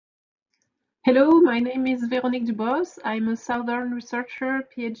Hello, my name is Véronique Dubos. I'm a Southern researcher,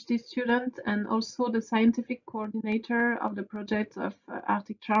 PhD student, and also the scientific coordinator of the project of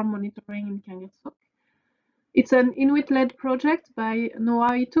Arctic char monitoring in Kangirsuk. It's an Inuit-led project by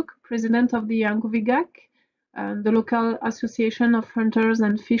Noah Ituk, president of the Anguvigak, the local association of hunters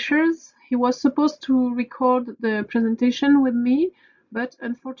and fishers. He was supposed to record the presentation with me, but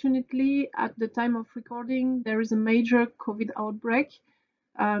unfortunately, at the time of recording, there is a major COVID outbreak.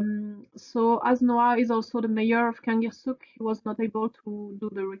 So as Noah is also the mayor of Kangirsuk, he was not able to do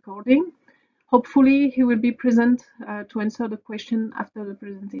the recording. Hopefully he will be present to answer the question after the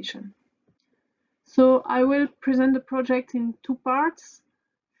presentation. So I will present the project in two parts.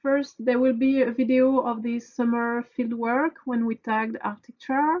 First, there will be a video of this summer field work when we tagged Arctic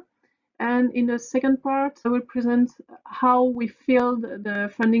char. And in the second part, I will present how we filled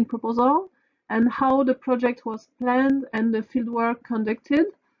the funding proposal and how the project was planned and the fieldwork conducted,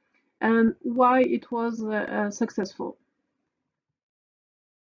 and why it was successful.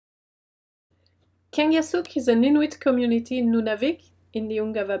 Kangirsuk is an Inuit community in Nunavik, in the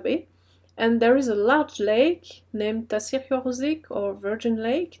Ungava Bay, and there is a large lake named Fieldwork or Virgin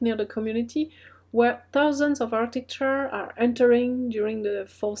Lake near the community where thousands of Arctic char are entering during the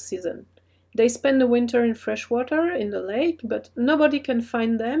fall season. They spend the winter in fresh water in the lake, but nobody can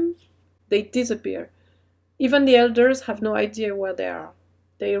find them. They disappear. Even the elders have no idea where they are.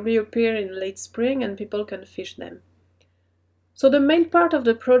 They reappear in late spring and people can fish them. So the main part of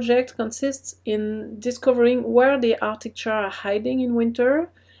the project consists in discovering where the Arctic char are hiding in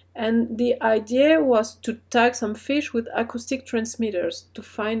winter, and the idea was to tag some fish with acoustic transmitters to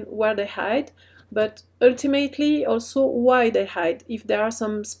find where they hide, but ultimately also why they hide, if there are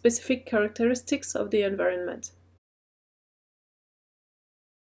some specific characteristics of the environment.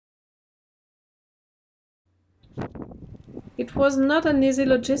 It was not an easy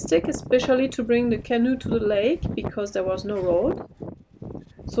logistic, especially to bring the canoe to the lake because there was no road.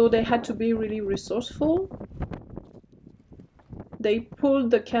 So they had to be really resourceful. They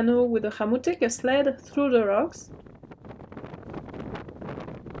pulled the canoe with a hamutik, a sled, through the rocks.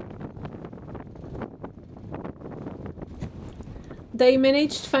 They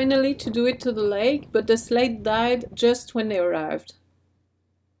managed finally to do it to the lake, but the sled died just when they arrived.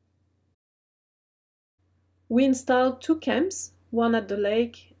 We installed two camps, one at the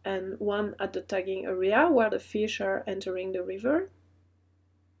lake and one at the tagging area where the fish are entering the river.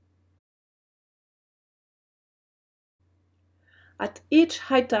 At each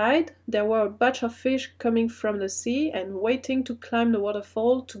high tide, there were a batch of fish coming from the sea and waiting to climb the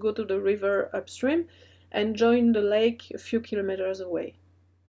waterfall to go to the river upstream and join the lake a few kilometers away.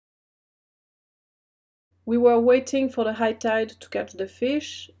 We were waiting for the high tide to catch the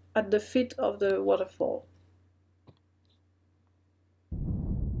fish at the feet of the waterfall.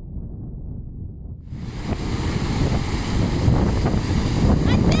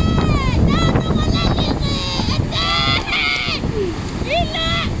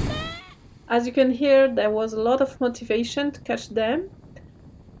 As you can hear, there was a lot of motivation to catch them,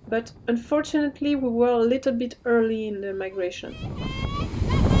 but unfortunately we were a little bit early in the migration.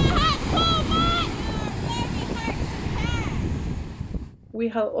 We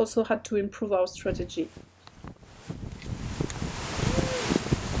also had to improve our strategy.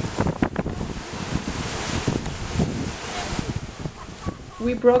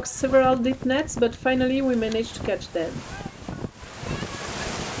 We broke several deep nets, but finally we managed to catch them.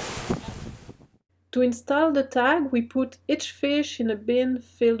 To install the tag, we put each fish in a bin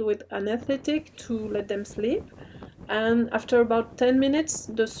filled with anesthetic to let them sleep, and after about 10 minutes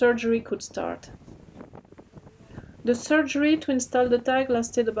the surgery could start. The surgery to install the tag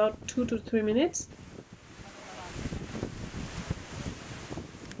lasted about 2 to 3 minutes.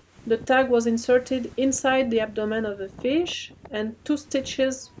 The tag was inserted inside the abdomen of the fish, and 2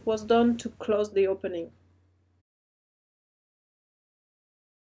 stitches was done to close the opening.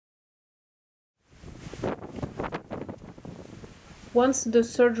 Once the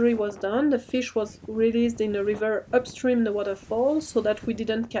surgery was done, the fish was released in the river upstream the waterfall so that we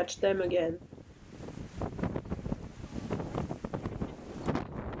didn't catch them again.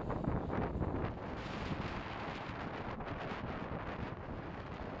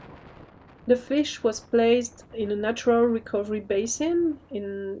 The fish was placed in a natural recovery basin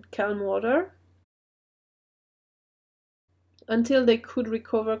in calm water until they could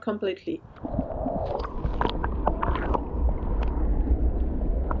recover completely.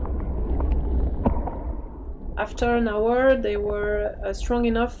 After an hour, they were strong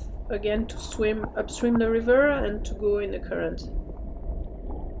enough again to swim upstream the river and to go in the current.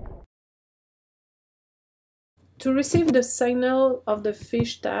 To receive the signal of the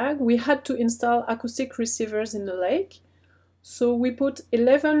fish tag, we had to install acoustic receivers in the lake. So we put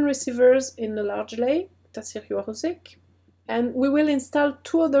 11 receivers in the large lake, Tasirjuarusik, and we will install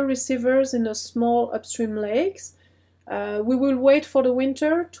 2 other receivers in the small upstream lakes. We will wait for the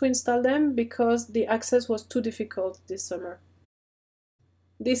winter to install them because the access was too difficult this summer.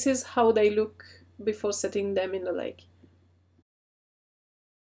 This is how they look before setting them in the lake.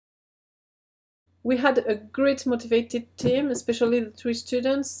 We had a great motivated team, especially the 3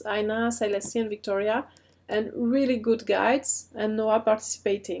 students, Aina, Celestia, and Victoria, and really good guides, and Noah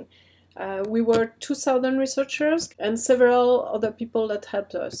participating. We were 2 southern researchers and several other people that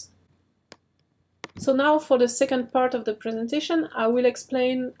helped us. So now for the second part of the presentation, I will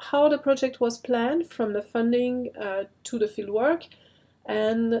explain how the project was planned from the funding to the fieldwork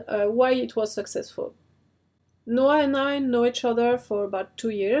and why it was successful. Noah and I know each other for about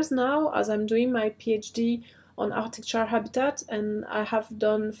 2 years now, as I'm doing my PhD on Arctic char habitat and I have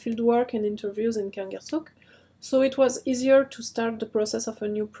done fieldwork and interviews in Kangirsuk, so it was easier to start the process of a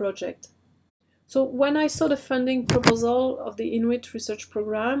new project. So when I saw the funding proposal of the Inuit research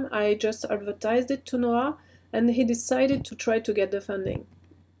program, I just advertised it to Noah and he decided to try to get the funding.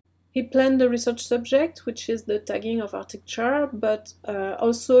 He planned the research subject, which is the tagging of Arctic char, but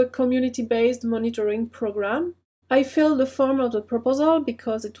also a community-based monitoring program. I filled the form of the proposal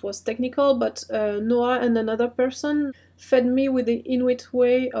because it was technical, but Noah and another person fed me with the Inuit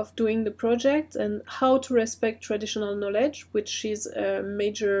way of doing the project and how to respect traditional knowledge, which is a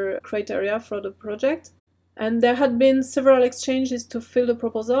major criteria for the project. And there had been several exchanges to fill the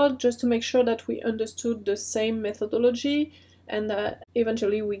proposal just to make sure that we understood the same methodology, and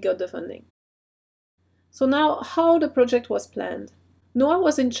eventually we got the funding. So now, how the project was planned. Noah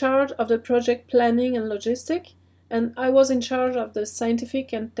was in charge of the project planning and logistic, and I was in charge of the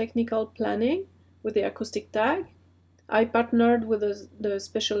scientific and technical planning with the acoustic tag. I partnered with the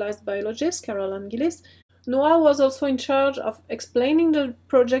specialized biologist, Caroline Gillis. Noah was also in charge of explaining the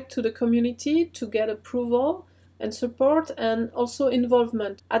project to the community to get approval and support and also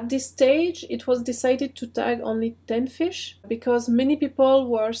involvement. At this stage, it was decided to tag only 10 fish because many people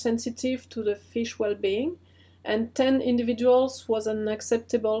were sensitive to the fish well-being, and 10 individuals was an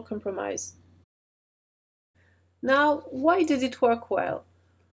acceptable compromise. Now, why did it work well?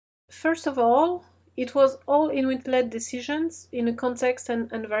 First of all, it was all Inuit-led decisions in a context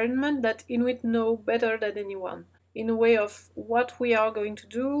and environment that Inuit know better than anyone, in a way of what we are going to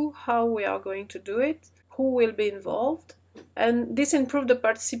do, how we are going to do it, who will be involved, and this improved the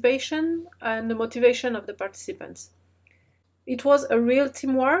participation and the motivation of the participants. It was a real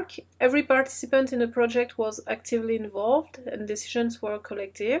teamwork. Every participant in the project was actively involved and decisions were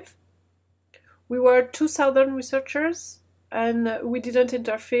collective. We were 2 southern researchers and we didn't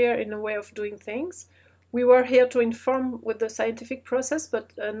interfere in a way of doing things. We were here to inform with the scientific process,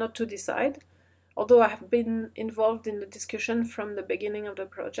 but not to decide, although I have been involved in the discussion from the beginning of the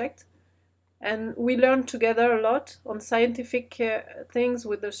project. And we learned together a lot on scientific things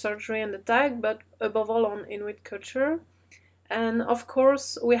with the surgery and the tag, but above all on Inuit culture. And of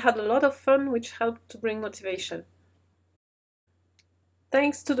course, we had a lot of fun, which helped to bring motivation.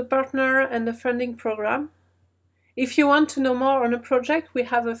 Thanks to the partner and the funding program. If you want to know more on a project, we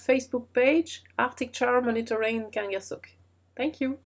have a Facebook page, Arctic char monitoring in Kangirsuk. Thank you.